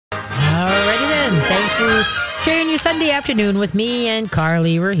through sharing your Sunday afternoon with me and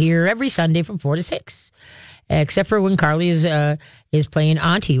Carly. We're here every Sunday from 4 to 6. Except for when Carly is playing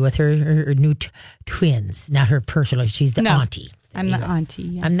auntie with her new twins. Not her personal, she's the auntie. I'm the auntie,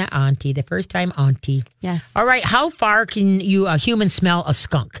 yes. I'm the auntie, the first time auntie. Yes. All right, how far can a human smell a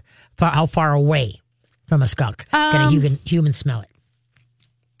skunk? How far away from a skunk can a human smell it?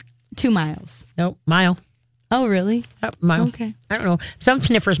 2 miles. Nope, mile. Oh, really? Mile. Okay. I don't know. Some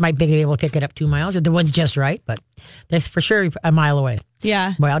sniffers might be able to pick it up 2 miles if the one's just right, but that's for sure a mile away.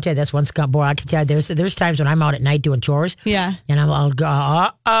 Yeah. Boy, I'll tell you, that's one skunk. Boy, I can tell you, there's times when I'm out at night doing chores. Yeah. And I'll go,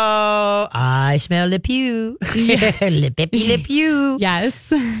 I smell the pew. Lip you.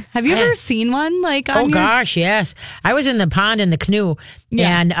 Yes. Have you ever seen one on gosh, yes. I was in the pond in the canoe,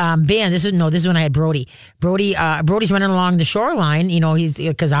 and Ben, this is when I had Brody. Brody's running along the shoreline. He's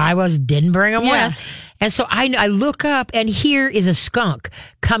because didn't bring him with. And so I look up, and here is a skunk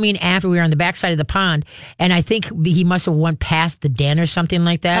coming after we were on the backside of the pond, and I think he must have went past the den or something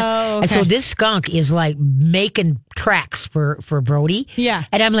like that. Oh, okay. And so this skunk is making tracks for Brody. Yeah.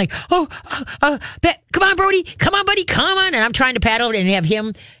 And I'm like, come on, Brody, come on, buddy, come on. And I'm trying to paddle and have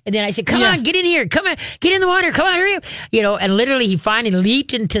him, and then I said, come on, get in here, come on, get in the water, come on, hurry up. And literally he finally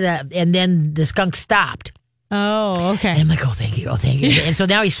leaped into and then the skunk stopped. Oh, okay. And I'm like, thank you. And so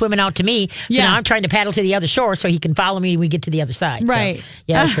now he's swimming out to me. Yeah. Now I'm trying to paddle to the other shore so he can follow me when we get to the other side. Right. So,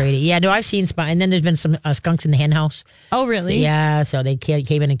 yeah, that's great. Yeah, no, I've seen and then there's been some skunks in the hen house. Oh, really? So, yeah, so they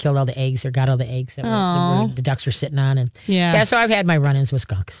came in and killed all the eggs or got all the eggs that the ducks were sitting on. And yeah, so I've had my run-ins with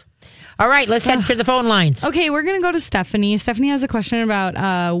skunks. All right, let's head for the phone lines. Okay, we're going to go to Stephanie. Stephanie has a question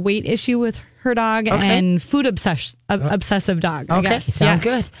about weight issue with her dog and food obsessive dog, I guess. Sounds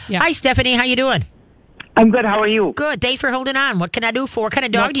good. Yeah. Hi, Stephanie. How you doing? I'm good. How are you? Good. Thanks for holding on. What can I do for? What kind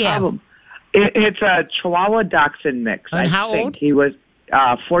of dog do you have? It's a Chihuahua Dachshund mix. And how old? He was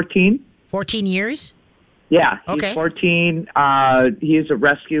 14. 14 years? Yeah. Okay. He's 14. He's a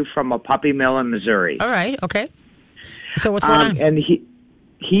rescue from a puppy mill in Missouri. All right. Okay. So what's going on? And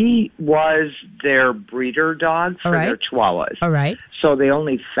he was their breeder dog for their Chihuahuas. All right. So they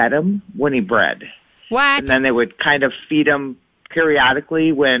only fed him when he bred. What? And then they would kind of feed him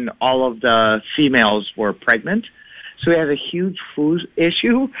periodically when all of the females were pregnant. So he has a huge food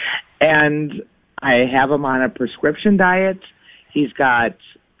issue, and I have him on a prescription diet. He's got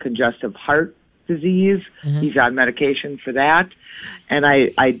congestive heart disease. Mm-hmm. He's on medication for that. And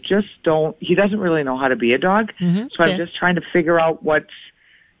I just he doesn't really know how to be a dog. Mm-hmm. So I'm just trying to figure out what's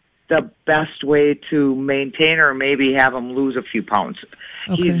the best way to maintain or maybe have him lose a few pounds.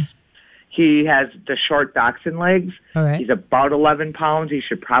 Okay. He has the short dachshund legs. All right. He's about 11 pounds. He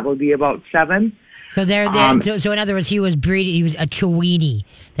should probably be about 7. So so in other words, he was breeding. He was a Chiweenie.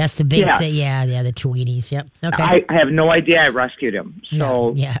 That's the big thing. Yeah, the Chiweenies. Yep. Okay. I have no idea. I rescued him.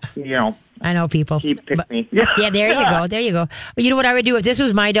 So I know people. He picked me. Yeah, there you go. There you go. Well, you know what I would do if this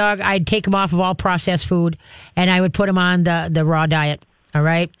was my dog? I'd take him off of all processed food, and I would put him on the raw diet. All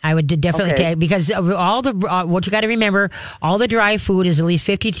right, I would definitely take, because of all the what you got to remember, all the dry food is at least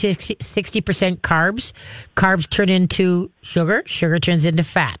 50 to 60% carbs. Carbs turn into sugar. Sugar turns into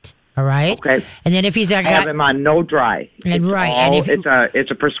fat. All right. Okay. And then if he's I have him on no dry. And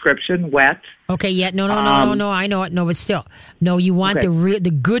It's a prescription wet. Okay. Yeah. No. I know it. No, but still, no. You want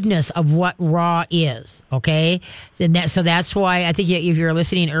the goodness of what raw is. Okay. And so that's why I think if you're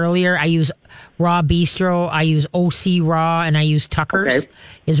listening earlier, I use Raw Bistro, I use OC Raw, and I use Tucker's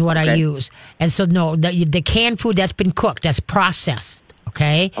is what I use. And so no, the canned food that's been cooked, that's processed.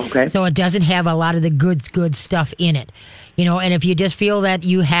 Okay. Okay. So it doesn't have a lot of the good stuff in it. And if you just feel that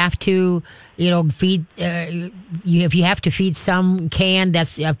you have to, feed, if you have to feed some canned,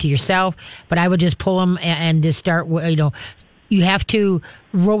 that's up to yourself. But I would just pull them and just start, you have to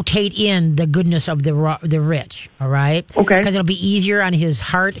rotate in the goodness of the rich, all right? Okay. Because it'll be easier on his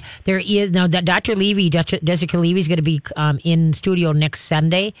heart. There is, now that Dr. Jessica Levy is going to be in studio next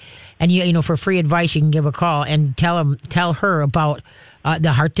Sunday. And, for free advice, you can give a call and tell her about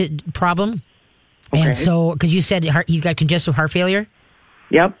the heart problem. Okay. And so, because you said he's got congestive heart failure?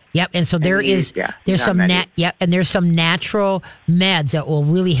 Yep. And so there's some there's some natural meds that will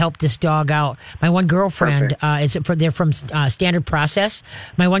really help this dog out. My one girlfriend they're from Standard Process.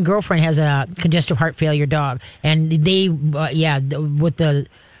 My one girlfriend has a congestive heart failure dog, and they with the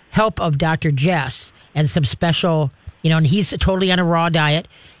help of Dr. Jess and some special, and he's totally on a raw diet,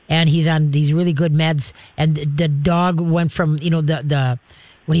 and he's on these really good meds, and the dog went from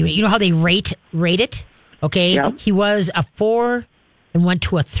how they rate it, okay? Yep. He was a 4 and went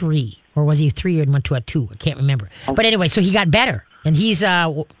to a 3, or was he a 3 and went to a 2? I can't remember. Okay. But anyway, so he got better, and he's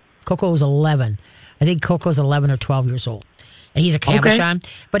Coco's 11. I think Coco's 11 or 12 years old, and he's a cabochon.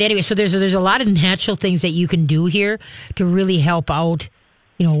 Okay. But anyway, so there's a lot of natural things that you can do here to really help out,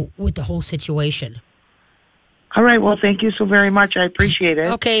 with the whole situation. All right. Well, thank you so very much. I appreciate it.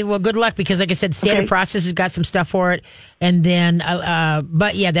 Okay. Well, good luck because, like I said, Standard Process has got some stuff for it. And then,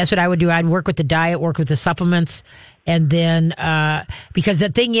 but yeah, that's what I would do. I'd work with the diet, work with the supplements. And then, because the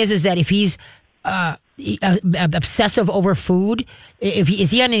thing is that if he's obsessive over food,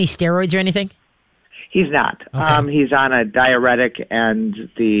 is he on any steroids or anything? He's not. Okay. He's on a diuretic and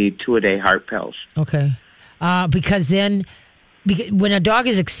the 2-a-day heart pills. Okay. Because when a dog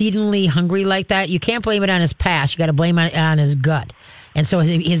is exceedingly hungry like that, you can't blame it on his past. You got to blame it on his gut. And so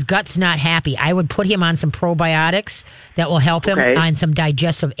his gut's not happy. I would put him on some probiotics that will help him on some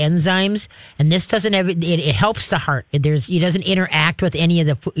digestive enzymes. And this doesn't have it helps the heart. He doesn't interact with any of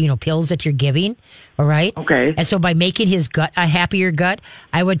the pills that you're giving. All right. Okay. And so by making his gut a happier gut,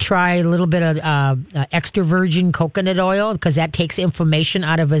 I would try a little bit of extra virgin coconut oil because that takes inflammation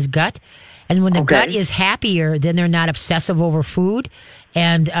out of his gut. And when the gut is happier, then they're not obsessive over food.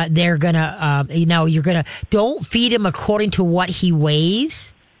 And they're going to, don't feed him according to what he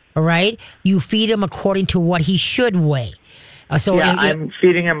weighs. All right. You feed him according to what he should weigh. I'm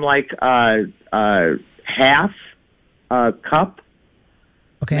feeding him like half a cup.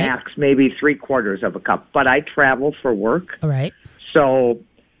 Okay. Max, maybe 3/4 of a cup. But I travel for work. All right. So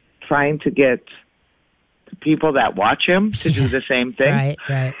trying to get the people that watch him to do the same thing.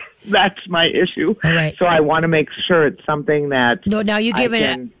 Right. That's my issue. All right. So I want to make sure it's something that. No, now are you giving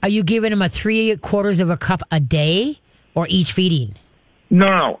him a 3/4 of a cup a day or each feeding?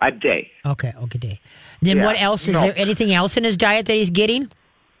 No, a day. Okay, day. Then what else? Is there anything else in his diet that he's getting?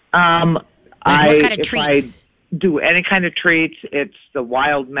 What kind of treats? I do any kind of treats, it's the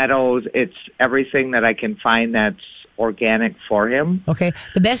wild meadows. It's everything that I can find that's organic for him. Okay.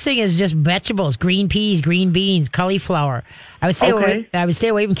 The best thing is just vegetables, green peas, green beans, cauliflower. I would stay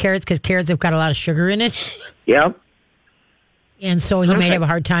away from carrots because carrots have got a lot of sugar in it. Yep. And so he might have a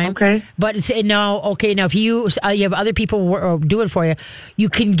hard time. Okay. But now if you have other people do it for you, you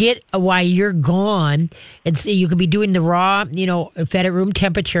can get while you're gone. You could be doing the raw, fed at room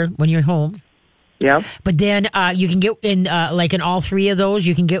temperature when you're home. Yep. But then you can get in all three of those,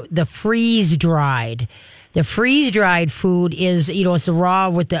 you can get the freeze dried. The freeze-dried food is, it's the raw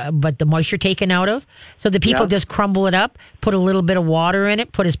but the moisture taken out of. So the people just crumble it up, put a little bit of water in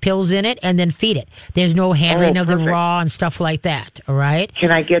it, put his pills in it, and then feed it. There's no handling of the raw and stuff like that. All right.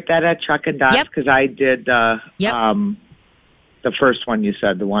 Can I get that at Chuck and Don's? Because I did the first one you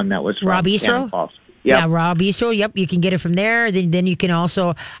said, the one that was from Raw Bistro. Yep. Yeah, Raw Bistro. Yep, you can get it from there. Then you can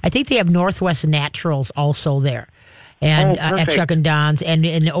also, I think they have Northwest Naturals also there. And at Chuck and Don's and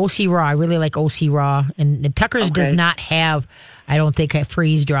OC Raw. I really like OC Raw. And Tucker's does not have, I don't think, a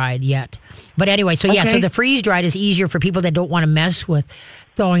freeze dried yet. But anyway, so the freeze dried is easier for people that don't want to mess with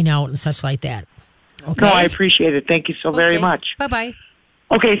thawing out and such like that. Okay. No, I appreciate it. Thank you so very much. Bye-bye.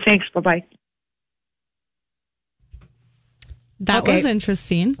 Okay, thanks. Bye-bye. That was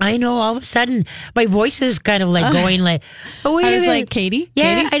interesting. I know. All of a sudden, my voice is kind of like going like, oh, wait a minute. Like, Katie?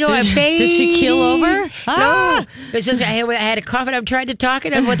 Yeah, Katie? I know. Did she keel over? No. It's just I had a cough and I'm trying to talk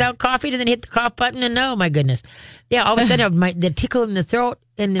it without coughing and then hit the cough button and oh, my goodness. Yeah, all of a sudden, the tickle in the throat.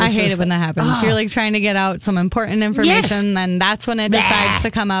 And I hate it when that happens. You're like trying to get out some important information, then that's when it decides to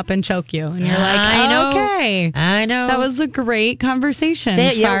come up and choke you. And you're like, okay. I know. That was a great conversation.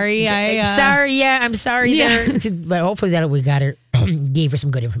 Sorry. I'm sorry there. But hopefully we got her, gave her some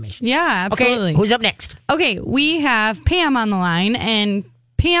good information. Yeah, absolutely. Okay, who's up next? Okay, we have Pam on the line. And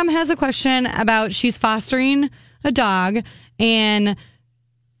Pam has a question about she's fostering a dog and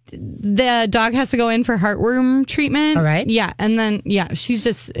the dog has to go in for heartworm treatment. All right. Yeah. And then, she's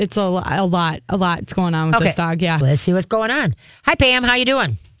just, it's a lot's going on with this dog. Yeah. Let's see what's going on. Hi, Pam. How you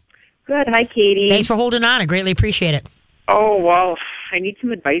doing? Good. Hi, Katie. Thanks for holding on. I greatly appreciate it. Oh, well, I need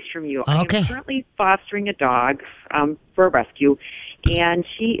some advice from you. Okay. I'm currently fostering a dog for a rescue, and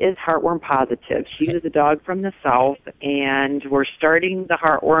she is heartworm positive. She is a dog from the South, and we're starting the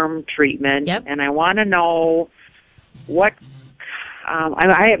heartworm treatment. Yep. And I want to know what...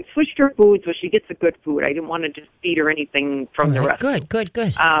 I have switched her food so she gets the good food. I didn't want to just feed her anything from the rest. Good.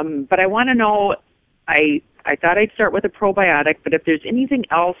 But I want to know, I thought I'd start with a probiotic, but if there's anything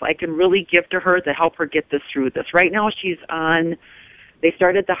else I can really give to her to help her get this through this. Right now she's on, they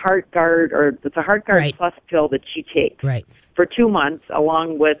started the HeartGuard, or it's a HeartGuard Plus pill that she takes for 2 months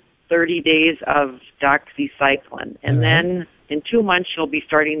along with 30 days of doxycycline. And then in 2 months she'll be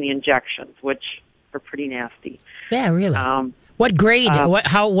starting the injections, which are pretty nasty. Yeah, really. What grade?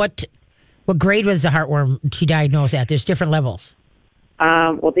 What grade was the heartworm she diagnosed at? There's different levels.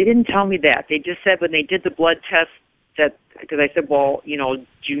 Well, they didn't tell me that. They just said when they did the blood test said, because I said, well, do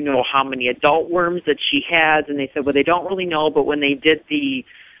you know how many adult worms that she has? And they said, well, they don't really know, but when they did the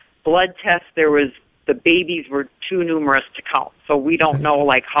blood test, the babies were too numerous to count. So we don't know,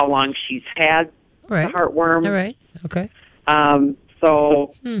 like, how long she's had the heartworm. All right. Okay.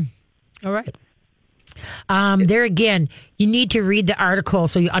 So. All right. There again, you need to read the article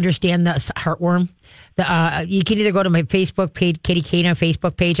so you understand the heartworm. You can either go to my Facebook page, Katie Kane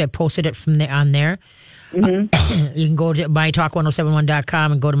Facebook page. I posted it from there on there. Mm-hmm. You can go to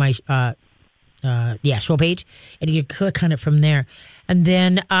mytalk1071.com and go to my show page, and you can click on it from there. And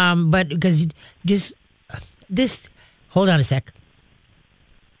then, but because just this, hold on a sec.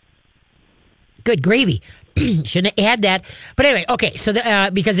 Good gravy. Shouldn't have had that, but anyway, okay. So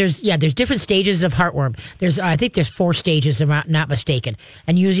because there's different stages of heartworm. I think there's 4 stages, if I'm not mistaken,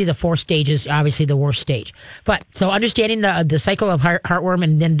 and usually the 4 stages, obviously the worst stage. But so understanding the cycle of heartworm,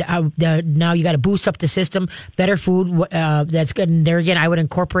 and then now you got to boost up the system, better food. That's good. And there again, I would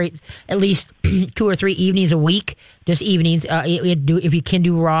incorporate at least 2 or 3 evenings a week. Just evenings. If you can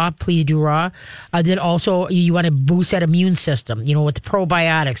do raw, please do raw. Then also you want to boost that immune system. With the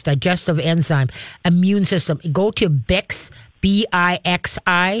probiotics, digestive enzyme, immune system. Go to Bix,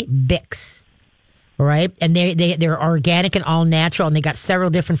 Bixi, Bix. All right, and they're organic and all natural, and they got several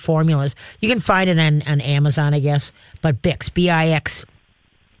different formulas. You can find it on Amazon, I guess. But Bix, Bixi,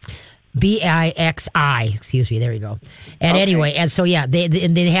 excuse me. There you go. And anyway, and so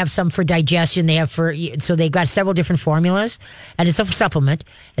they have some for digestion. So they've got several different formulas, and it's a supplement.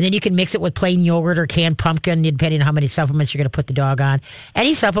 And then you can mix it with plain yogurt or canned pumpkin, depending on how many supplements you're going to put the dog on.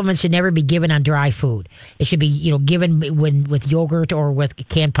 Any supplements should never be given on dry food. It should be given with yogurt or with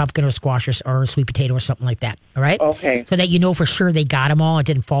canned pumpkin or squash or sweet potato or something like that. All right. Okay. So that for sure they got them all. It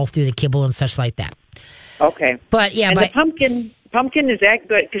didn't fall through the kibble and such like that. Okay. But the pumpkin is that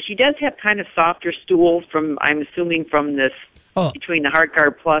good? Because she does have kind of softer stool I'm assuming from this, between the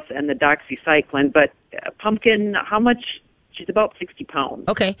HeartGuard Plus and the doxycycline. But pumpkin, how much? She's about 60 pounds.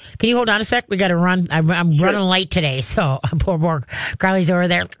 Okay. Can you hold on a sec? We got to run. I'm running late today, so poor Carly's over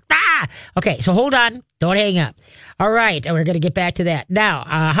there. Okay, so hold on. Don't hang up. All right, we're going to get back to that. Now,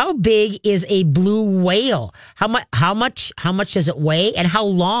 how big is a blue whale? How much does it weigh, and how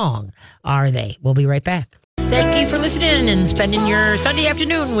long are they? We'll be right back. Thank you for listening and spending your Sunday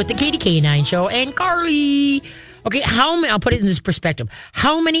afternoon with the Katie K9 Show and Carly. Okay, I'll put it in this perspective.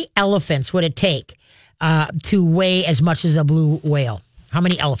 How many elephants would it take to weigh as much as a blue whale? How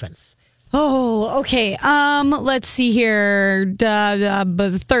many elephants? Oh, okay. Let's see here.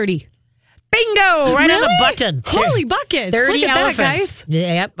 30. Bingo! Right on the button. Holy buckets. 30 Look at elephants. that, guys.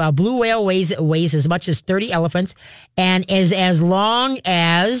 Yep. A blue whale weighs as much as 30 elephants and is as long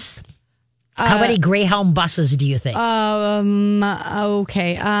as... How many Greyhound buses do you think?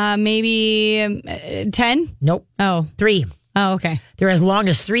 Okay. Maybe 10? Nope. Oh. 3. Oh, okay. They're as long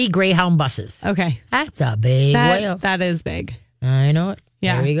as 3 Greyhound buses. Okay. That's a big whale. That is big. I know it.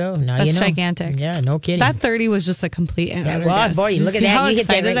 Yeah. There we go. Now That's you know. gigantic. Yeah, no kidding. That 30 was just a complete well, boy, look at that. How You hit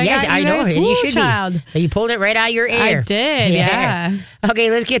that excited right. Yes, I know. Woo, You should child. be. You pulled it right out of your ear. I did, yeah. Okay,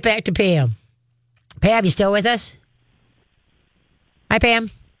 let's get back to Pam. Pam, you still with us? Hi,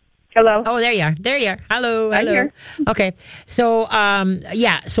 Pam. Hello. Oh, there you are. There you are. Hello. I'm here. Okay. So,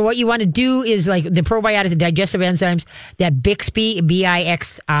 so what you want to do is like the probiotics, the digestive enzymes, that Bixby,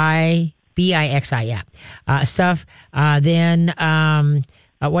 Bixi, stuff. Then,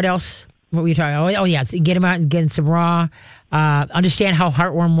 what else? What were you talking about? Oh, yeah. So get them out and get some raw. Understand how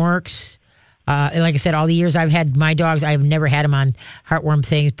heartworm works. Like I said, all the years I've had my dogs, I've never had them on heartworm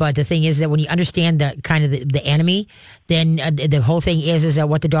things. But the thing is that when you understand the kind of the enemy, then the whole thing is that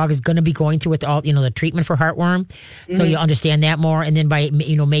what the dog is going to be going through with all the treatment for heartworm. Mm-hmm. So you understand that more, and then by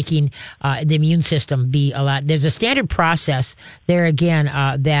making the immune system be a lot. There's a standard process there again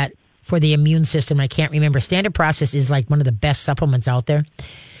that for the immune system. I can't remember. Standard process is like one of the best supplements out there,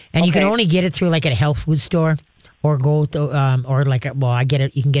 and you can only get it through like at a health food store. Or go to, I get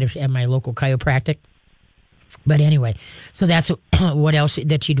it. You can get it at my local chiropractic. But anyway, so that's what else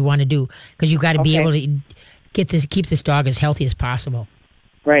that you'd want to do because you got to be able to keep this dog as healthy as possible.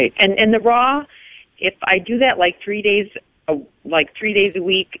 Right, and the raw. If I do that like 3 days a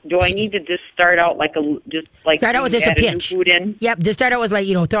week, do I need to just start out start out with just a pinch? Food in? Yep, just start out with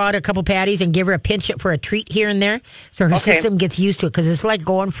throw out a couple patties and give her a pinch for a treat here and there, so her system gets used to it. Because it's like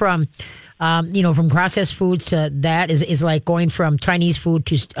going from. From processed foods to that is like going from Chinese food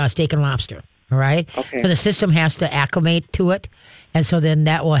to steak and lobster. All right. Okay. So the system has to acclimate to it. And so then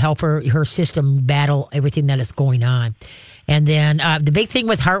that will help her system battle everything that is going on. And then the big thing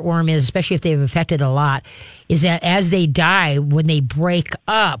with heartworm is, especially if they've affected a lot, is that as they die, when they break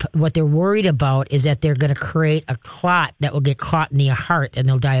up, what they're worried about is that they're going to create a clot that will get caught in the heart and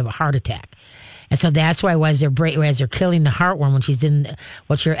they'll die of a heart attack. And so that's why as they're killing the heartworm, when she's in,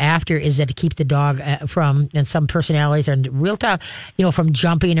 what you're after is that to keep the dog from, and some personalities are real tough, from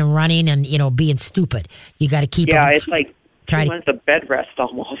jumping and running and, being stupid. You got to keep them. Yeah, it's like 2 months of bed rest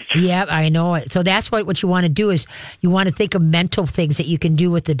almost. Yeah, I know it. So that's what you want to do is you want to think of mental things that you can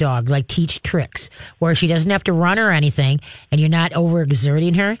do with the dog, like teach tricks where she doesn't have to run or anything and you're not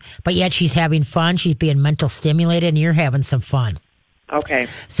overexerting her, but yet she's having fun. She's being mental stimulated and you're having some fun. Okay.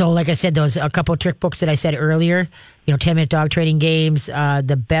 So like I said, those a couple of trick books that I said earlier, 10-minute dog training games,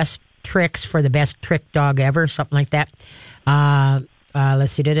 the best tricks for the best trick dog ever, something like that.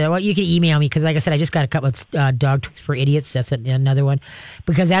 Let's see. Well, you can email me because, like I said, I just got a couple of dog tricks for idiots. That's another one.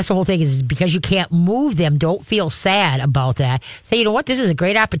 Because that's the whole thing is because you can't move them, don't feel sad about that. Say, you know what? This is a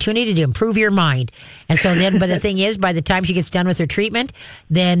great opportunity to improve your mind. And so then, but the thing is, by the time she gets done with her treatment,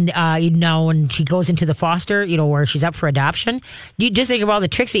 then, when she goes into the foster, where she's up for adoption, you just think of all the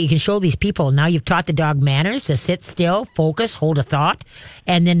tricks that you can show these people. Now you've taught the dog manners to sit still, focus, hold a thought,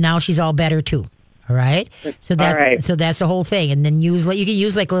 and then now she's all better too. All right. So that's the whole thing. And then you can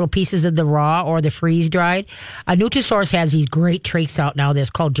use like little pieces of the raw or the freeze dried. Nutrisource has these great treats out now that's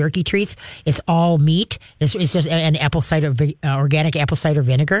called jerky treats. It's all meat. It's just an organic apple cider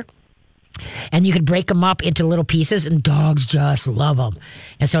vinegar. And you can break them up into little pieces, and dogs just love them.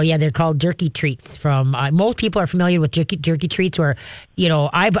 And so, yeah, they're called jerky treats. From most people are familiar with jerky treats. Where,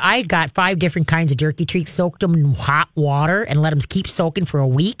 I got 5 different kinds of jerky treats, soaked them in hot water, and let them keep soaking for a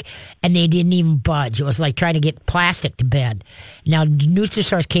week, and they didn't even budge. It was like trying to get plastic to bed. Now,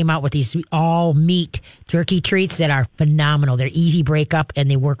 Nutrisource came out with these all meat jerky treats that are phenomenal. They're easy break up,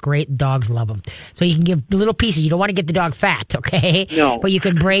 and they work great. Dogs love them. So you can give little pieces. You don't want to get the dog fat, okay? No. But you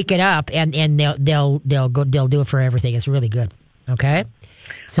can break it up. And they'll do it for everything. It's really good. Okay.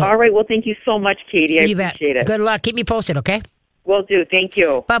 So, all right. Well, thank you so much, Katie. I appreciate it. Good luck. Keep me posted. Okay. Will do. Thank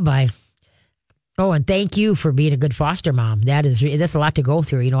you. Bye. Oh, and thank you for being a good foster mom. That's a lot to go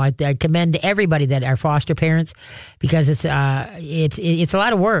through. I commend everybody that are foster parents because it's a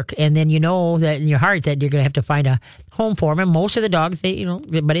lot of work, and then that in your heart that you're going to have to find a home for them. And most of the dogs,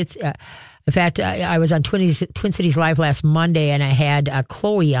 but it's. In fact, I was on Twin Cities Live last Monday, and I had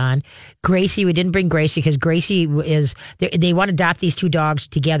Chloe on. Gracie, we didn't bring Gracie because Gracie they want to adopt these 2 dogs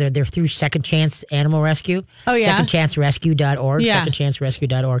together. They're through Second Chance Animal Rescue. Oh, yeah. SecondChanceRescue.org. Yeah.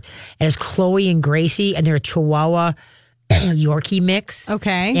 SecondChanceRescue.org. And it's Chloe and Gracie, and they're a Chihuahua Yorkie mix.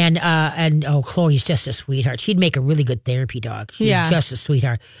 Okay. And Chloe's just a sweetheart. She'd make a really good therapy dog. She's just a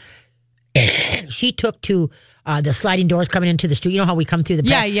sweetheart. She took to the sliding doors coming into the studio. You know how we come through the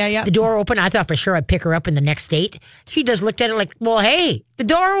back? Yeah. The door opened. I thought for sure I'd pick her up in the next state. She just looked at it like, well, hey, the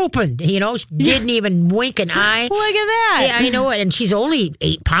door opened. She didn't even wink an eye. Look at that. Yeah, I know it. And she's only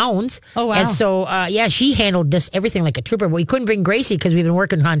 8 pounds. Oh, wow. And so, she handled everything like a trooper. But we couldn't bring Gracie because we've been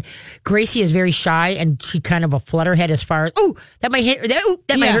working on. Gracie is very shy and she kind of a flutterhead as far as, that might hit,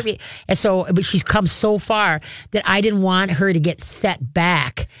 that might hurt me. And so, but she's come so far that I didn't want her to get set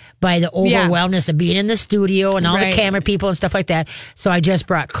back by the overwhelmness of being in the studio and all the camera people and stuff like that. So I just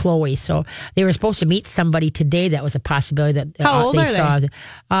brought Chloe. So they were supposed to meet somebody today. That was a possibility that How old they are saw.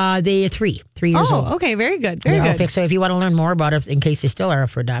 They're 3 years old. Oh, okay. Very good. Very good. So if you want to learn more about it, in case they still are up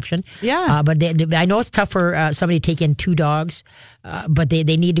for adoption. Yeah. But I know it's tough for somebody to take in 2 dogs, but they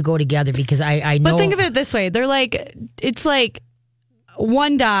need to go together because I know. But think of it this way. It's like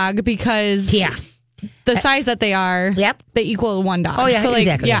one dog because the size that they are, they equal 1 dog. Oh, yeah, so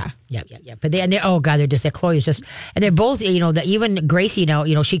exactly. Yeah. But they're Chloe's just, and they're both, even Gracie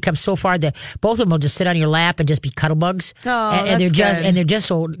now, she comes so far that both of them will just sit on your lap and just be cuddle bugs. Oh, and they're just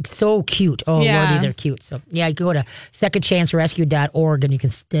so cute. Oh, Lordy, they're cute. So you go to secondchancerescue.org and you can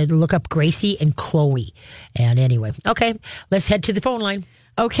look up Gracie and Chloe. And anyway, okay, let's head to the phone line.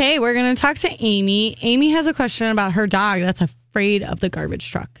 Okay, we're going to talk to Amy. Amy has a question about her dog that's afraid of the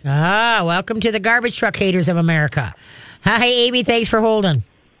garbage truck. Welcome to the garbage truck haters of America. Hi, Amy. Thanks for holding.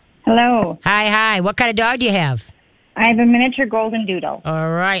 Hello. Hi. What kind of dog do you have? I have a miniature golden doodle. All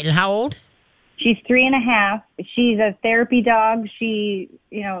right. And how old? She's 3.5. She's a therapy dog. She,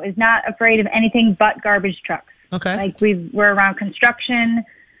 is not afraid of anything but garbage trucks. Okay. Like we're around construction.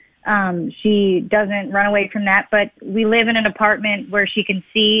 She doesn't run away from that, but we live in an apartment where she can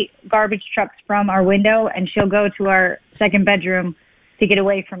see garbage trucks from our window, and she'll go to our second bedroom to get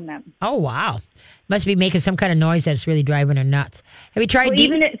away from them. Oh, wow. Must be making some kind of noise that's really driving her nuts. Have you tried...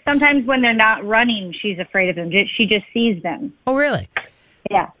 Sometimes when they're not running, she's afraid of them. She just sees them. Oh, really?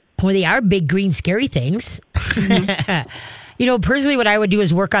 Yeah. Well, they are big, green, scary things. Mm-hmm. Personally, what I would do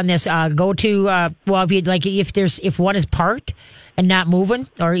is work on this. Go to if one is parked and not moving,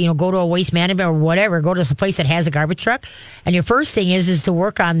 or go to a waste management or whatever. Go to a place that has a garbage truck, and your first thing is to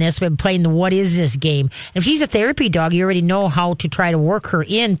work on this with playing the "What is this" game. And if she's a therapy dog, you already know how to try to work her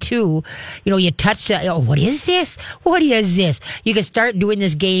into. You touch. What is this? What is this? You can start doing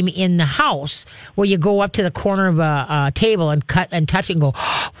this game in the house where you go up to the corner of a table and cut and touch it and go,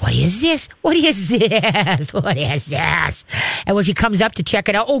 "What is this? What is this? What is this?" And when she comes up to check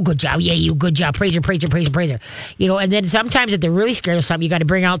it out, "Oh, good job. Yeah, you good job. Praise her, praise her, praise her, praise her." And then sometimes if they're really scared of something, you got to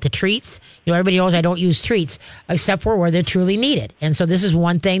bring out the treats. Everybody knows I don't use treats except for where they're truly needed. And so this is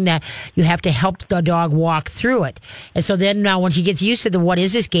one thing that you have to help the dog walk through it. And so then now when she gets used to the "What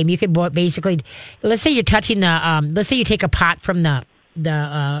is this" game, you can basically, let's say you're touching let's say you take a pot from the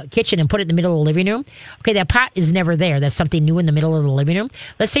kitchen and put it in the middle of the living room. Okay, that pot is never there. That's something new in the middle of the living room.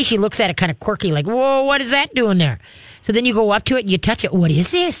 Let's say she looks at it kind of quirky, like, "Whoa, what is that doing there?" So then you go up to it and you touch it. "What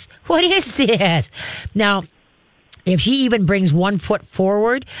is this? What is this?" Now, if she even brings 1 foot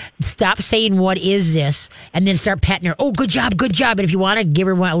forward, stop saying "What is this?" and then start petting her. "Oh, good job, good job." And if you want to give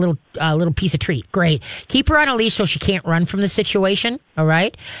her a little piece of treat, great. Keep her on a leash so she can't run from the situation. All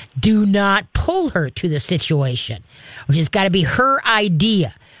right. Do not pull her to the situation, which has got to be her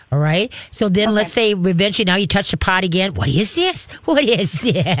idea. All right. So then let's say eventually now you touch the pot again. "What is this? What is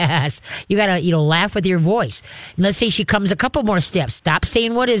this?" You got to, laugh with your voice. And let's say she comes a couple more steps. Stop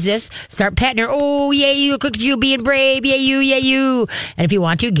saying "What is this?" Start patting her. "Oh, yeah, you. Look at you being brave. Yeah, you. Yeah, you." And if you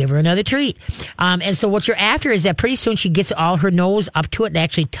want to, give her another treat. And so what you're after is that pretty soon she gets all her nose up to it and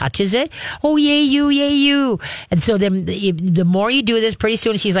actually touches it. "Oh, yeah, you. Yeah, you." And so then the more you do this, pretty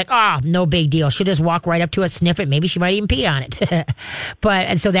soon she's like, "Oh, no big deal." She'll just walk right up to it, sniff it. Maybe she might even pee on it.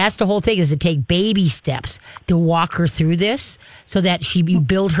 And so that's the whole thing, is to take baby steps to walk her through this so that you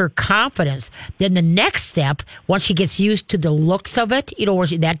build her confidence. Then the next step, once she gets used to the looks of it, where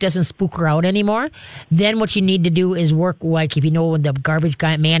that doesn't spook her out anymore, then what you need to do is work, like if when the garbage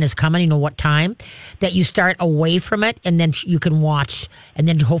man is coming, what time, that you start away from it, and then you can watch and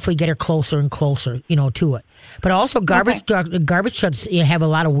then hopefully get her closer and closer, to it. But also garbage trucks have a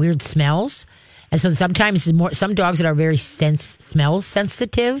lot of weird smells. And so sometimes some dogs that are very smell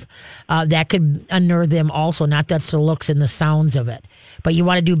sensitive, that could unnerve them also, not just the looks and the sounds of it. But you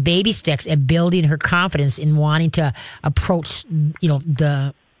want to do baby steps at building her confidence in wanting to approach,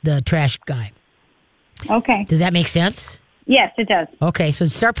 the trash guy. Okay. Does that make sense? Yes, it does. Okay, so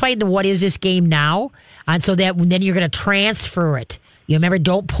start playing the "What is this" game now, and so that then you're going to transfer it. You remember,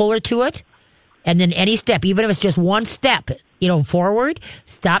 don't pull her to it. And then any step, even if it's just one step, forward,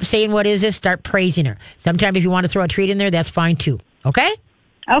 stop saying "What is this?" Start praising her. Sometime if you want to throw a treat in there, that's fine too. Okay?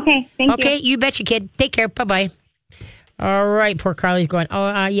 Okay, thank you. Okay, you betcha, kid. Take care. Bye-bye. All right, poor Carly's going,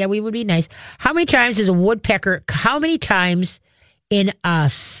 yeah, we would be nice. How many times in a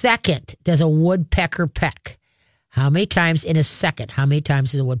second does a woodpecker peck? How many times in a second? How many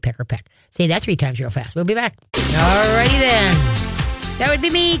times does a woodpecker peck? Say that 3 times real fast. We'll be back. All righty then. That would be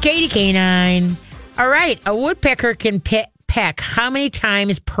me, Katie K9. All right. A woodpecker can peck how many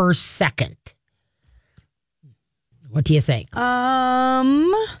times per second? What do you think?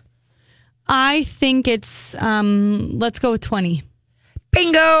 I think it's, let's go with 20.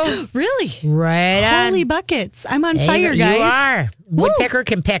 Bingo. Really? Right on. Holy buckets. I'm on fire, guys. You are. Woodpecker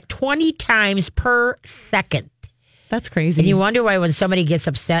can peck 20 times per second. That's crazy. And you wonder why when somebody gets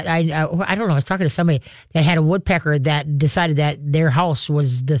upset, I don't know, I was talking to somebody that had a woodpecker that decided that their house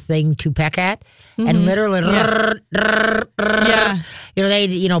was the thing to peck at. Mm-hmm. And literally,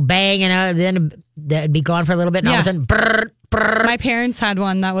 they bang, and then they'd be gone for a little bit, and all of a sudden, my parents had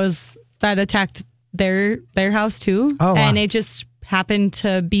one that attacked their house too. Oh, wow. And it just happened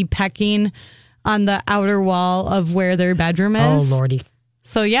to be pecking on the outer wall of where their bedroom is. Oh, Lordy.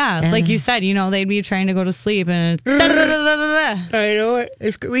 So, like you said, they'd be trying to go to sleep and I know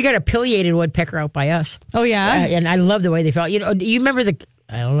it. We got a pileated woodpecker out by us. Oh, yeah? And I love the way they felt. Do you remember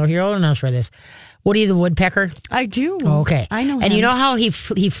I don't know if you're old enough for this. Woody the woodpecker? I do. Oh, okay. I know him. And you know how he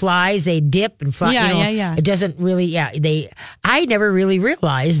flies, they dip and fly? Yeah. It doesn't really, I never really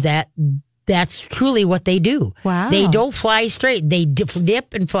realized that. That's truly what they do. Wow. They don't fly straight. They dip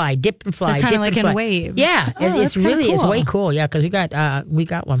and fly, dip and fly, They're dip like and fly. In waves. Yeah, it's really cool. It's way cool. Yeah, because we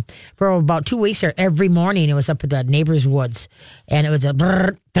got one for about 2 weeks there. Every morning it was up at the neighbor's woods, and it was a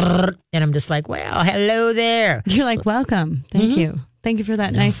brr, brr, and I'm just like, well, hello there. You're like, welcome. Thank you. Thank you for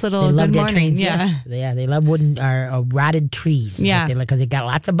that nice little good morning. Trains, yes. Yeah, they love wooden or rotted trees. Yeah. Because they got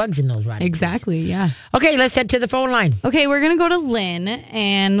lots of bugs in those rotted trees. Yeah. Okay, let's head to the phone line. Okay, we're going to go to Lynn,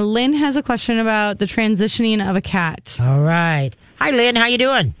 and Lynn has a question about the transitioning of a cat. All right. Hi, Lynn. How you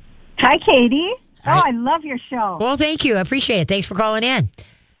doing? Hi, Katie. I love your show. Well, thank you. I appreciate it. Thanks for calling in.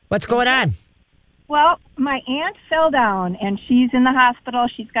 What's going on? Well, my aunt fell down, and she's in the hospital.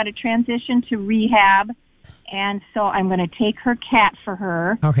 She's got to transition to rehab, and so I'm going to take her cat for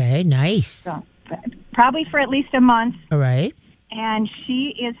her. Okay, nice. So, probably for at least a month. All right. And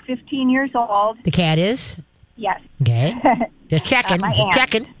she is 15 years old. The cat is? Yes. Okay. Just checking. Just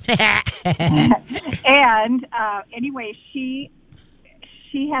checking. And anyway, she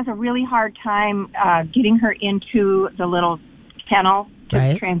has a really hard time getting her into the little kennel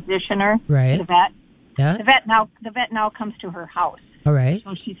to transition her to the vet. Yeah. The vet now comes to her house. All right.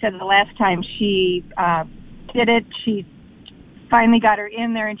 So she said the last time she did it, she finally got her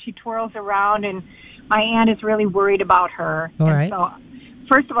in there, and she twirls around, and my aunt is really worried about her. All right. So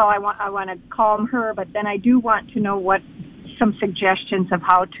first of all, I want to calm her, but then I do want to know some suggestions of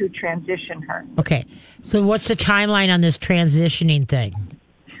how to transition her. Okay. So what's the timeline on this transitioning thing?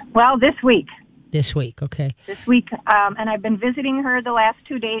 Well, this week. This week, okay. This week, and I've been visiting her the last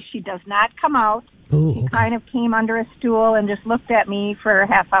 2 days. She does not come out. Ooh, she kind of came under a stool and just looked at me for a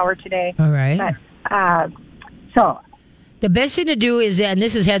half hour today. All right. But, so the best thing to do is, and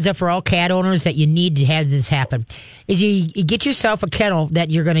this is heads up for all cat owners that you need to have this happen, is you get yourself a kennel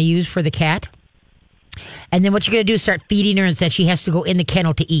that you're going to use for the cat. And then what you're going to do is start feeding her and that she has to go in the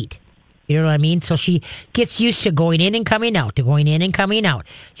kennel to eat. You know what I mean? So she gets used to going in and coming out, to going in and coming out.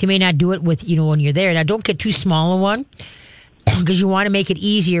 She may not do it with, when you're there. Now, don't get too small a one because you want to make it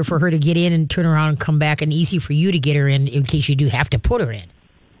easier for her to get in and turn around and come back, and easy for you to get her in case you do have to put her in.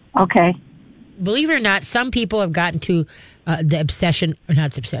 Okay. Believe it or not, some people have gotten to the obsession, or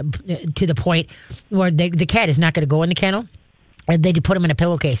not obsession, to the point where the cat is not going to go in the kennel, and they put them in a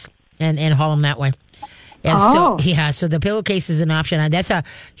pillowcase and haul them that way. And so the pillowcase is an option. That's a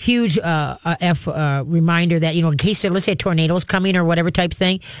huge reminder that, in case, let's say a tornado's coming or whatever type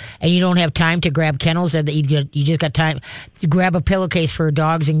thing, and you don't have time to grab kennels, or that you just got time to grab a pillowcase for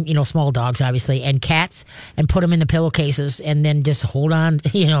dogs and, small dogs, obviously, and cats, and put them in the pillowcases, and then just hold on,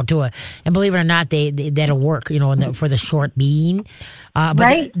 to it. And believe it or not, that'll work, for the short being.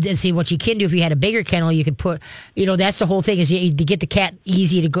 But see, what you can do if you had a bigger kennel, you could put, that's the whole thing, is to get the cat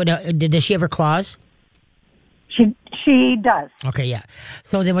easy to go. Does she have her claws? She does. Okay, yeah.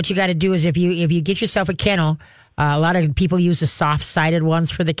 So then what you got to do is if you get yourself a kennel, a lot of people use the soft-sided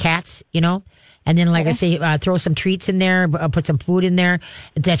ones for the cats, and then, like I say, throw some treats in there, put some food in there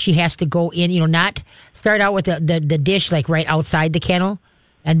that she has to go in, not start out with the dish like right outside the kennel.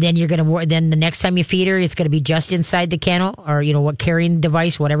 And then then the next time you feed her, it's going to be just inside the kennel, or, what carrying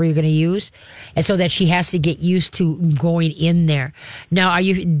device, whatever you're going to use. And so that she has to get used to going in there. Now,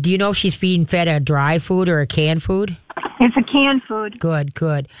 do you know if she's being fed a dry food or a canned food? It's a canned food.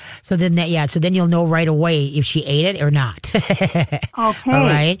 Good. So then you'll know right away if she ate it or not. Okay. All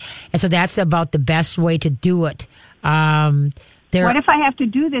right. And so that's about the best way to do it. What if I have to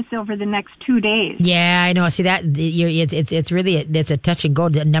do this over the next 2 days? Yeah, I know. See that it's really a touch and go.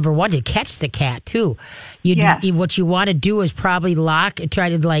 Number one, to catch the cat too. What you want to do is probably try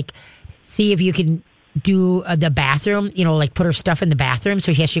to see if you can do the bathroom. Put her stuff in the bathroom,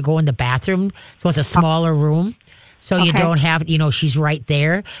 so she has to go in the bathroom. So it's a smaller room. So you don't have, she's right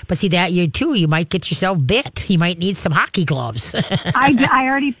there. But see that you might get yourself bit. You might need some hockey gloves. I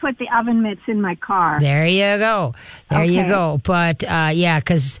already put the oven mitts in my car. There you go. You go. But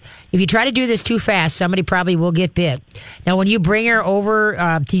because if you try to do this too fast, somebody probably will get bit. Now, when you bring her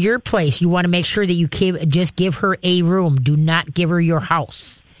over to your place, you want to make sure that you just give her a room. Do not give her your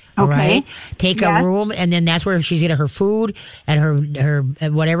house. All right. Take a room, and then that's where she's getting her food and her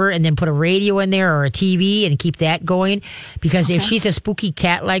whatever, and then put a radio in there or a TV and keep that going. Because if she's a spooky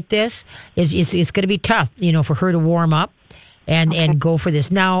cat like this, it's going to be tough, for her to warm up and go for this.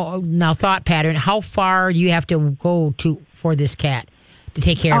 Now, thought pattern. How far do you have to go for this cat to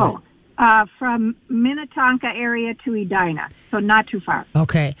take care of it? From Minnetonka area to Edina, so not too far.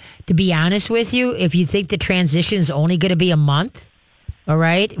 Okay. To be honest with you, if you think the transition is only going to be a month, all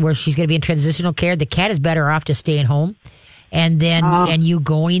right, where she's going to be in transitional care, the cat is better off to staying home. And then, and you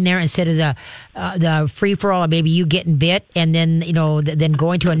going there instead of the free for all, maybe you getting bit, and then then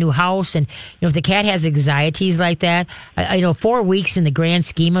going to a new house, and if the cat has anxieties like that, 4 weeks in the grand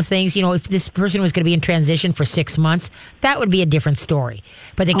scheme of things, if this person was going to be in transition for 6 months, that would be a different story.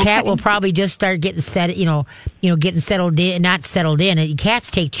 But the cat will probably just start getting getting settled in, not settled in. And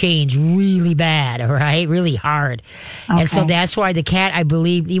cats take change really bad, all right, really hard, and so that's why the cat, I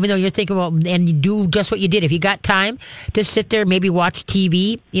believe, even though you're thinking about, and you do just what you did, if you got time, just sit there, maybe watch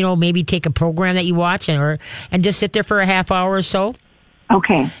TV, maybe take a program that you watch and just sit there for a half hour or so.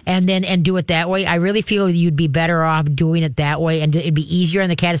 Okay. And do it that way. I really feel you'd be better off doing it that way, and it'd be easier on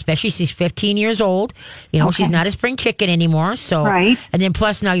the cat, especially she's 15 years old. She's not a spring chicken anymore. So, right. And then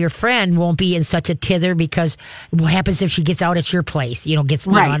plus now your friend won't be in such a tither, because what happens if she gets out at your place? Gets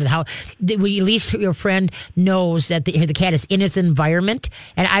out of the house. At least your friend knows that the cat is in its environment.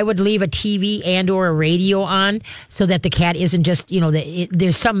 And I would leave a TV and or a radio on so that the cat isn't just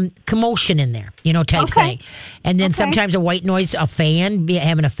there's some commotion in there, type thing. And then sometimes a white noise, a fan.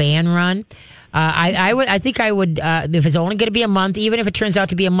 Having a fan run. I think I would, if it's only going to be a month, even if it turns out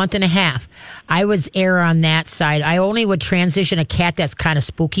to be a month and a half, I would err on that side. I only would transition a cat that's kind of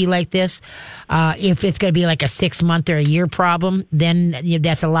spooky like this. If it's going to be like a 6 month or a year problem, then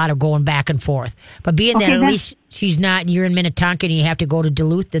that's a lot of going back and forth. But being that at least she's not, you're in Minnetonka and you have to go to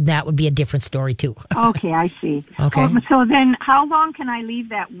Duluth, then that would be a different story too. Okay, I see. Okay. So then how long can I leave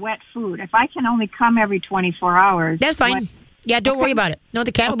that wet food? If I can only come every 24 hours. That's fine. Yeah, don't worry about it. No,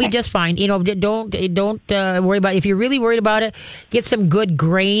 the cat will be just fine. Don't worry about it. If you're really worried about it, get some good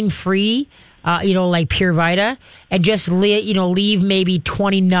grain-free, like Pure Vita, and just leave maybe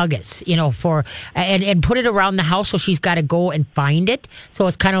 20 nuggets, and put it around the house so she's got to go and find it. So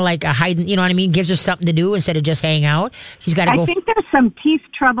it's kind of like a hiding, you know what I mean? Gives her something to do instead of just hang out. She's got to go. I think there's some teeth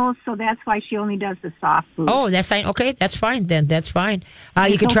trouble, so that's why she only does the soft food. Oh, that's fine. Okay, that's fine then. That's fine.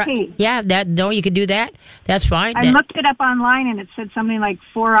 You could try. Yeah, you could do that. That's fine. I looked it up online and it said something like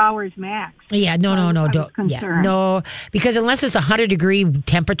 4 hours max. Yeah, no, don't. Yeah, no, because unless it's 100-degree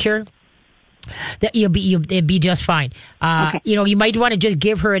temperature, that it'd be just fine. You might want to just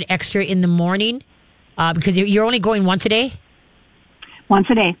give her an extra in the morning, because you're only going once a day. Once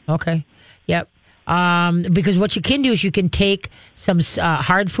a day. Okay. Yep. Because what you can do is you can take some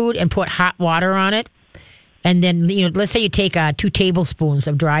hard food and put hot water on it. And then, let's say you take 2 tablespoons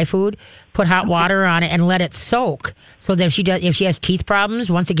of dry food, put hot water on it and let it soak, so that if she has teeth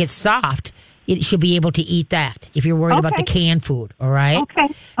problems, once it gets soft, she'll be able to eat that. If you're worried about the canned food, all right? Okay.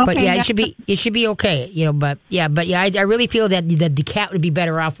 But yeah, it should be okay. I really feel that the cat would be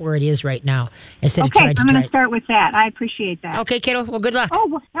better off where it is right now instead of trying to. I'm going to start with that. I appreciate that. Okay, kiddo. Well, good luck.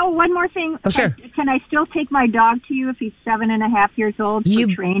 One more thing. Oh, sure. Can I still take my dog to you if he's 7.5 years old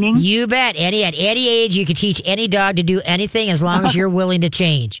for training? You bet. At any age, you can teach any dog to do anything as long as you're willing to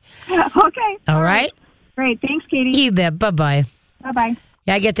change. Okay. All right. Great. Thanks, Katie. You bet. Bye-bye. Bye-bye.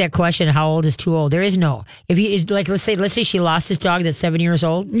 Yeah, I get that question. How old is too old? There is no. If you let's say she lost this dog that's 7 years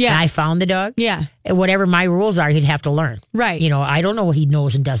old. Yeah. And I found the dog. Yeah. And whatever my rules are, he'd have to learn. Right. I don't know what he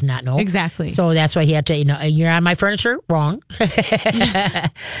knows and does not know. Exactly. So that's why he had to. You're on my furniture. Wrong.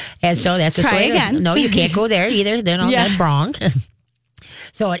 And so that's just try again. No, you can't go there either. That's wrong.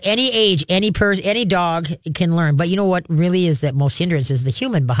 So at any age, any dog can learn. But you know what really is that most hindrance is the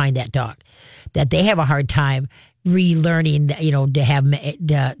human behind that dog, that they have a hard time relearning,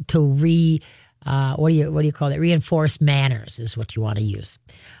 what do you call that? Reinforced manners is what you want to use.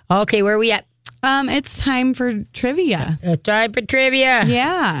 Okay, where are we at? It's time for trivia. It's time for trivia.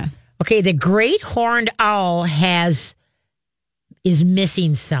 Yeah. Okay, the great horned owl is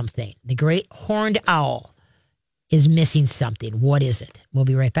missing something. The great horned owl is missing something. What is it? We'll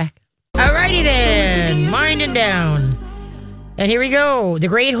be right back. All righty then, winding down. And here we go. The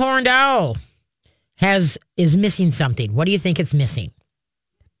great horned owl is missing something. What do you think it's missing?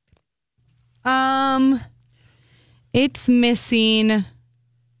 It's missing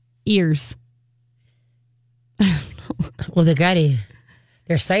ears. I don't know. Well,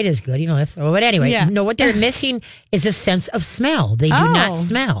 their sight is good, that's. But anyway, no, what they're missing is a sense of smell. They do not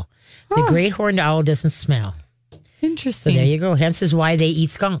smell. The great horned owl doesn't smell. Interesting. So there you go. Hence is why they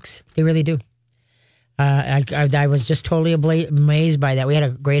eat skunks. They really do. I was just totally amazed by that. We had a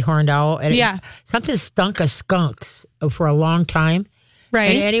great horned owl. And something stunk of skunks for a long time.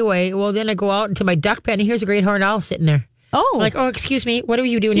 Right. And anyway, well, then I go out into my duck pen and here's a great horned owl sitting there. Oh. I'm like, excuse me, what are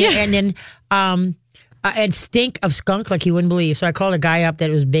you doing here? And then, and stink of skunk like you wouldn't believe. So I called a guy up that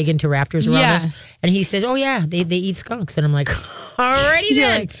was big into raptors around us. And he says, they eat skunks. And I'm like, alrighty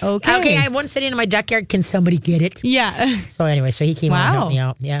then. Like, okay. I have one sitting in my duck yard. Can somebody get it? Yeah. So anyway, he came out and helped me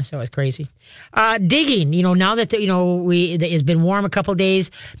out. Yeah, so it was crazy. Digging, now that, it's been warm a couple of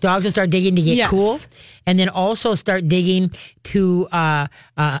days, dogs will start digging to get cool. And then also start digging to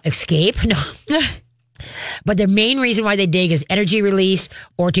escape. No. But the main reason why they dig is energy release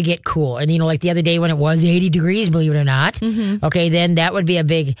or to get cool. And, like the other day when it was 80 degrees, believe it or not, okay, then that would be a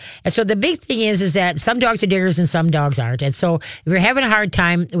big. And so the big thing is that some dogs are diggers and some dogs aren't. And so if you're having a hard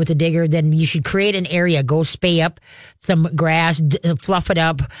time with the digger, then you should create an area. Go spay up some grass, fluff it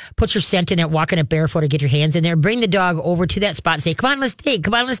up, put your scent in it, walk in it barefoot or get your hands in there. Bring the dog over to that spot and say, come on, let's dig.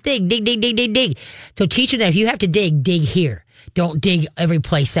 Come on, let's dig. Dig, dig, dig, dig, dig. So teach them that if you have to dig, dig here. Don't dig every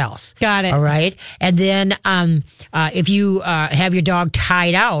place else. Got it. All right. And then if you have your dog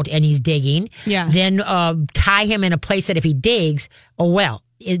tied out and he's digging, then tie him in a place that if he digs,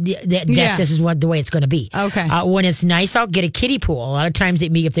 that's just the way it's going to be. Okay. When it's nice out, get a kiddie pool. A lot of times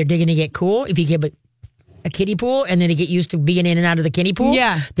if they're digging to get cool, if you give a kiddie pool and then they get used to being in and out of the kiddie pool,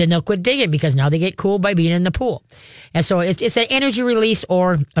 then they'll quit digging because now they get cool by being in the pool. And so it's an energy release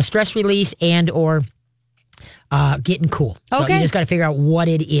or a stress release and or getting cool. Okay. So you just got to figure out what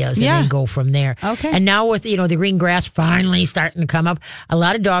it is and then go from there. Okay. And now with, the green grass finally starting to come up, a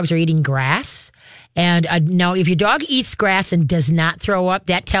lot of dogs are eating grass. And now if your dog eats grass and does not throw up,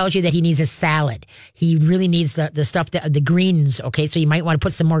 that tells you that he needs a salad. He really needs the stuff, the greens. Okay. So you might want to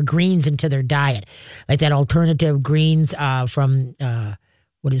put some more greens into their diet, like that alternative greens from,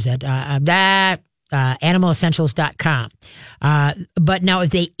 what is that? Animalessentials.com. But now if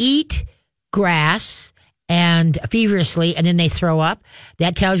they eat grass and feverishly, and then they throw up,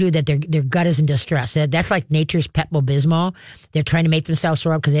 that tells you that their gut is in distress. That's like nature's Pepto-Bismol. They're trying to make themselves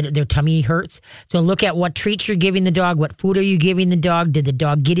throw up because their tummy hurts. So look at what treats you're giving the dog. What food are you giving the dog? Did the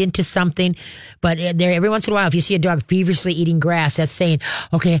dog get into something? But every once in a while, if you see a dog feverishly eating grass, that's saying,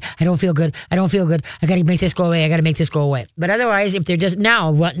 okay, I don't feel good. I got to make this go away. But otherwise, if they're just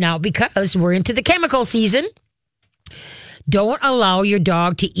now, because we're into the chemical season, don't allow your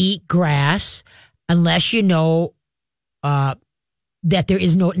dog to eat grass unless you know that there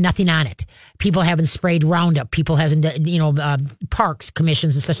is nothing on it. People haven't sprayed Roundup. People hasn't, parks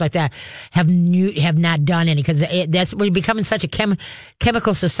commissions and such like that have not done any because we're becoming such a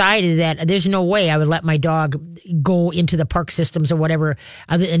chemical society that there's no way I would let my dog go into the park systems or whatever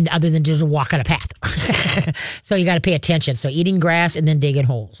other than just walk on a path. So you got to pay attention. So eating grass and then digging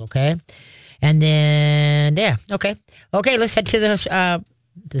holes. Okay. And then, okay. Let's head to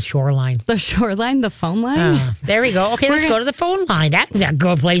the shoreline. The shoreline? The phone line? There we go. Okay, let's go to the phone line. That's a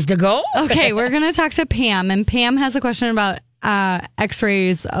good place to go. Okay, we're going to talk to Pam. And Pam has a question about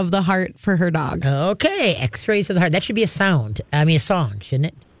x-rays of the heart for her dog. Okay, x-rays of the heart. That should be a song, shouldn't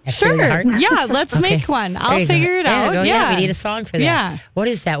it? X-ray of the heart? Yeah, let's make one. I'll figure it out. Yeah, we need a song for that. Yeah. What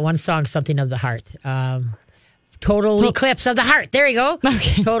is that one song, something of the heart? Total Eclipse of the Heart. There you go.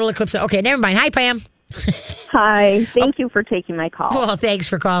 Okay. Total Eclipse. Okay, never mind. Hi, Pam. Hi. Thank you for taking my call. Well, thanks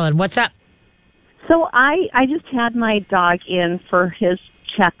for calling. What's up? So I just had my dog in for his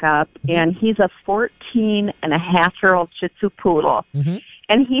checkup, and he's a 14-and-a-half-year-old Shih Tzu poodle. Mm-hmm.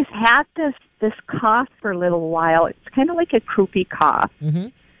 And he's had this cough for a little while. It's kind of like a croupy cough. Mm-hmm.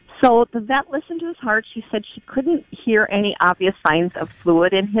 So the vet listened to his heart. She said she couldn't hear any obvious signs of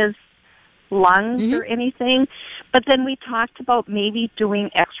fluid in his lungs or anything. But then we talked about maybe doing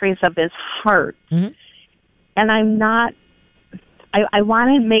x-rays of his heart. Mm-hmm. And I'm not, I want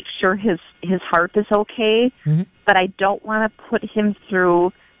to make sure his heart is okay, but I don't want to put him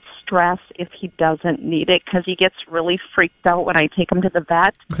through stress if he doesn't need it because he gets really freaked out when I take him to the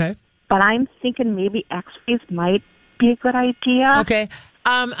vet. Okay. But I'm thinking maybe x-rays might be a good idea. Okay.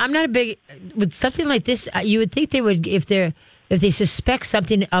 I'm not a big, with something like this, you would think they would, if they suspect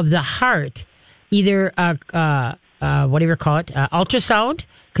something of the heart, either what do you call it? Ultrasound,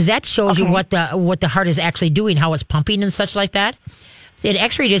 because that shows you what the heart is actually doing, how it's pumping and such like that. An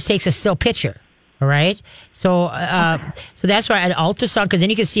X-ray just takes a still picture, all right? So so that's why an ultrasound, because then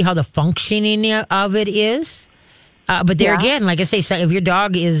you can see how the functioning of it is. But there again, like I say, so if your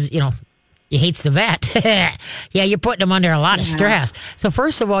dog is, he hates the vet, you're putting him under a lot of stress. So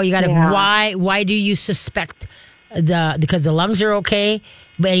first of all, you got to why do you suspect because the lungs are okay,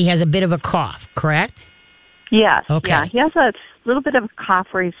 but he has a bit of a cough, correct? Yes. Okay. Yeah, he has a little bit of a cough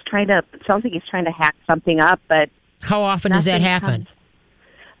where it sounds like he's trying to hack something up, but how often does that happen?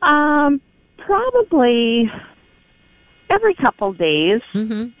 Probably every couple days.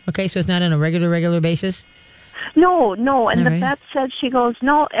 Mm-hmm. Okay, so it's not on a regular basis? No, and the vet said, she goes,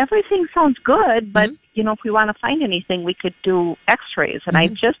 no, everything sounds good, but, if we want to find anything, we could do x-rays.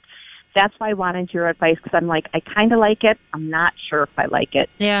 And that's why I wanted your advice, because I'm like, I kind of like it. I'm not sure if I like it.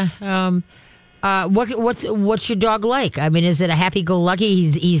 Yeah. What's your dog like? I mean, is it a happy-go-lucky?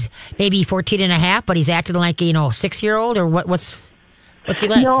 He's maybe 14 and a half, but he's acting like, a 6-year-old, or what's he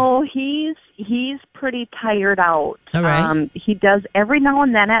like? No, he's pretty tired out. All right. He does every now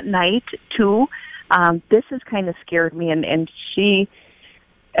and then at night, too. This has kind of scared me, and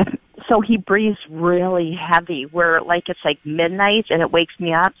so he breathes really heavy, where it's like midnight and it wakes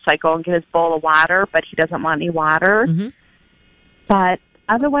me up, so I go and get his bowl of water, but he doesn't want any water. Mm-hmm. But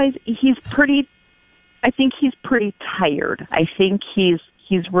otherwise, I think he's pretty tired. I think he's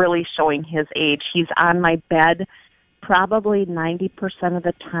really showing his age. He's on my bed probably 90% of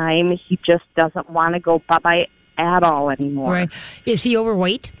the time. He just doesn't want to go. Bob, at all anymore. Right. Is he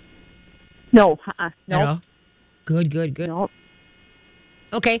overweight? No. No. Good. No.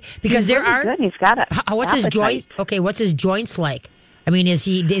 Okay, because He's really good. He's got it. What's his joints? Okay, what's his joints like? I mean, is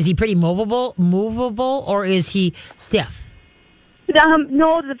he pretty movable, or is he stiff?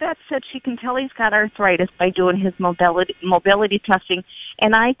 No, the vet said she can tell he's got arthritis by doing his mobility testing.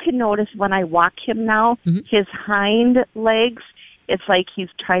 And I can notice when I walk him now, his hind legs, it's like he's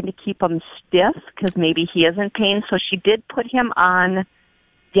trying to keep them stiff because maybe he is in pain. So she did put him on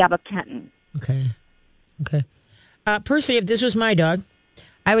gabapentin. Okay. Personally, if this was my dog,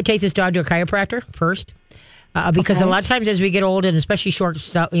 I would take this dog to a chiropractor first. Because a lot of times as we get old, and especially short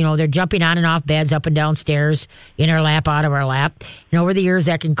stuff, they're jumping on and off beds, up and down stairs, in our lap, out of our lap. And over the years,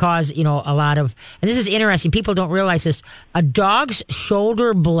 that can cause, a lot of, and this is interesting. People don't realize this. A dog's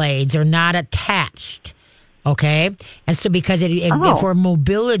shoulder blades are not attached. Okay. And so because for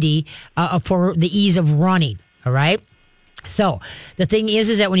mobility, for the ease of running. All right. So the thing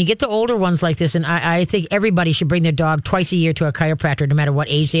is that when you get the older ones like this, and I think everybody should bring their dog twice a year to a chiropractor, no matter what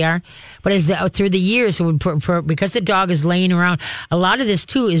age they are. But through the years, because the dog is laying around, a lot of this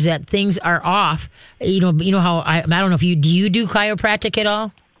too is that things are off. You know how I don't know if do you do chiropractic at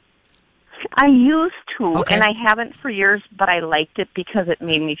all? I used to, and I haven't for years, but I liked it because it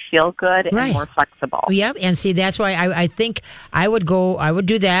made me feel good and more flexible. Yep, and see that's why I think I would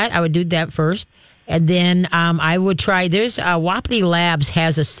do that. I would do that first. And then I would try, Wapiti Labs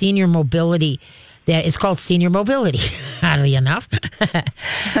has a senior mobility that is called Senior Mobility, oddly enough.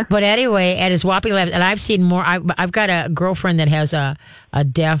 But anyway, at his Wapiti Labs, and I've seen more, I've got a girlfriend that has a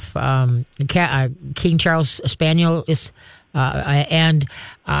deaf King Charles Spaniel, and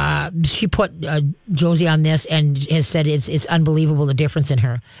she put Josie on this and has said it's unbelievable the difference in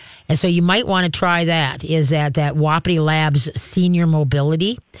her. And so you might want to try that, is at that Wapiti Labs Senior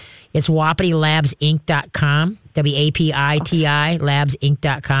Mobility. It's WapitiLabsInc.com, WAPITI,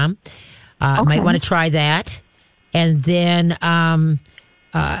 labsinc.com. Might want to try that. And then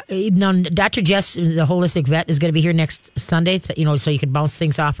Dr. Jess, the holistic vet, is going to be here next Sunday, so you can bounce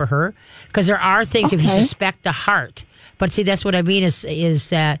things off of her. Because there are things, if you suspect the heart. But see, that's what I mean is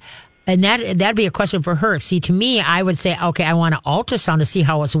that, and that'd be a question for her. See, to me, I would say, okay, I want an ultrasound to see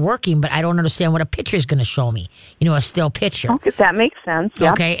how it's working, but I don't understand what a picture is going to show me. A still picture. Okay, that makes sense.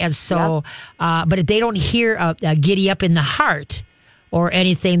 Yep. Okay, and so, but if they don't hear a giddy up in the heart or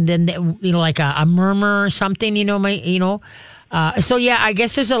anything, then like a murmur or something, So yeah, I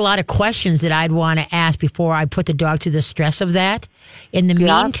guess there's a lot of questions that I'd want to ask before I put the dog through the stress of that. In the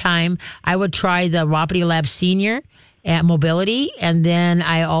meantime, I would try the Wapiti Lab Senior at Mobility, and then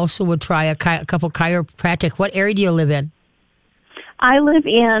I also would try a couple chiropractic. What area do you live in? I live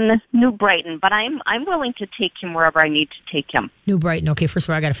in New Brighton, but I'm willing to take him wherever I need to take him. New Brighton. Okay, first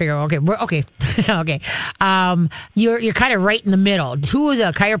of all, I got to figure out. Okay. You're kind of right in the middle. Two of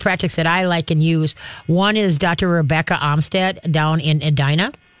the chiropractics that I like and use. One is Dr. Rebecca Armstead down in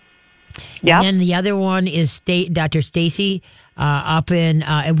Edina. Yeah. And then the other one is Dr. Stacy up in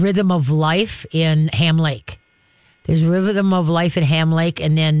Rhythm of Life in Ham Lake. There's Rhythm of Life in Ham Lake,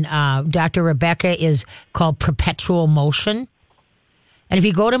 and then Dr. Rebecca is called Perpetual Motion. And if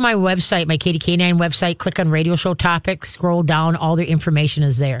you go to my website, my Katie K9 website, click on radio show topics, scroll down, all their information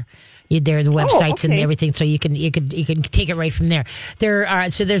is there. There are the websites and everything, so you can take it right from there. There's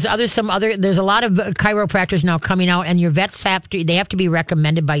a lot of chiropractors now coming out, and your vets have to be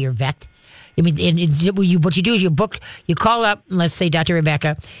recommended by your vet. I mean, what you do is you call up, let's say Dr.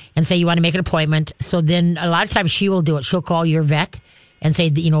 Rebecca, and say you want to make an appointment. So then a lot of times she will do it. She'll call your vet and say,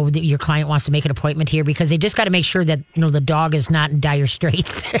 your client wants to make an appointment here, because they just got to make sure that, the dog is not in dire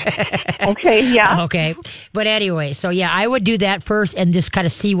straits. Okay, yeah. Okay. But anyway, so yeah, I would do that first and just kind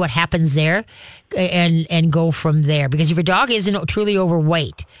of see what happens there and go from there. Because if your dog isn't truly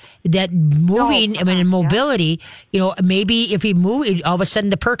overweight, that moving, in mobility, maybe if he moves, all of a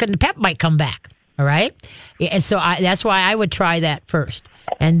sudden the perk and the pep might come back. All right. And so that's why I would try that first.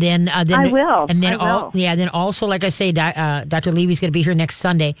 And then I will. And then then also, like I say, Dr. Levy's going to be here next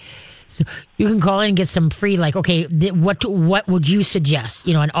Sunday. So you can call in and get some free, like, okay, what would you suggest?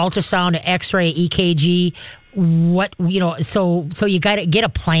 An ultrasound, an X-ray, EKG, so you got to get a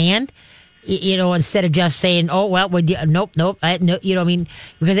plan. Instead of just saying, oh, well, nope.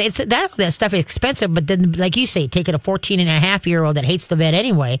 Because that stuff is expensive. But then, like you say, take it a 14-and-a-half-year-old that hates the vet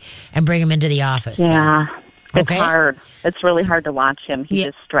anyway and bring him into the office. Yeah. It's hard. It's really hard to watch him. He's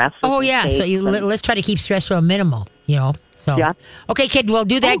just stressed. Oh, yeah. So let's try to keep stress to a minimal. You know. So, okay, kid, we'll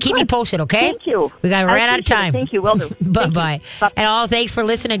do that. Keep me posted, okay? Thank you. We ran out of time. Thank you. Will do. Bye-bye. And thanks for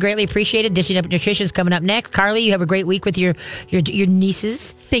listening. I greatly appreciate it. Dishing Up Nutrition is coming up next. Carly, you have a great week with your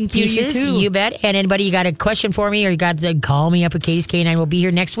nieces. Thank you. Nieces, you too. You bet. And anybody, you got a question for me or you got to call me up at Katie's K9. We'll be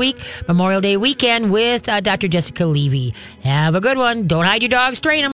here next week, Memorial Day weekend with Dr. Jessica Levy. Have a good one. Don't hide your dogs. Train them.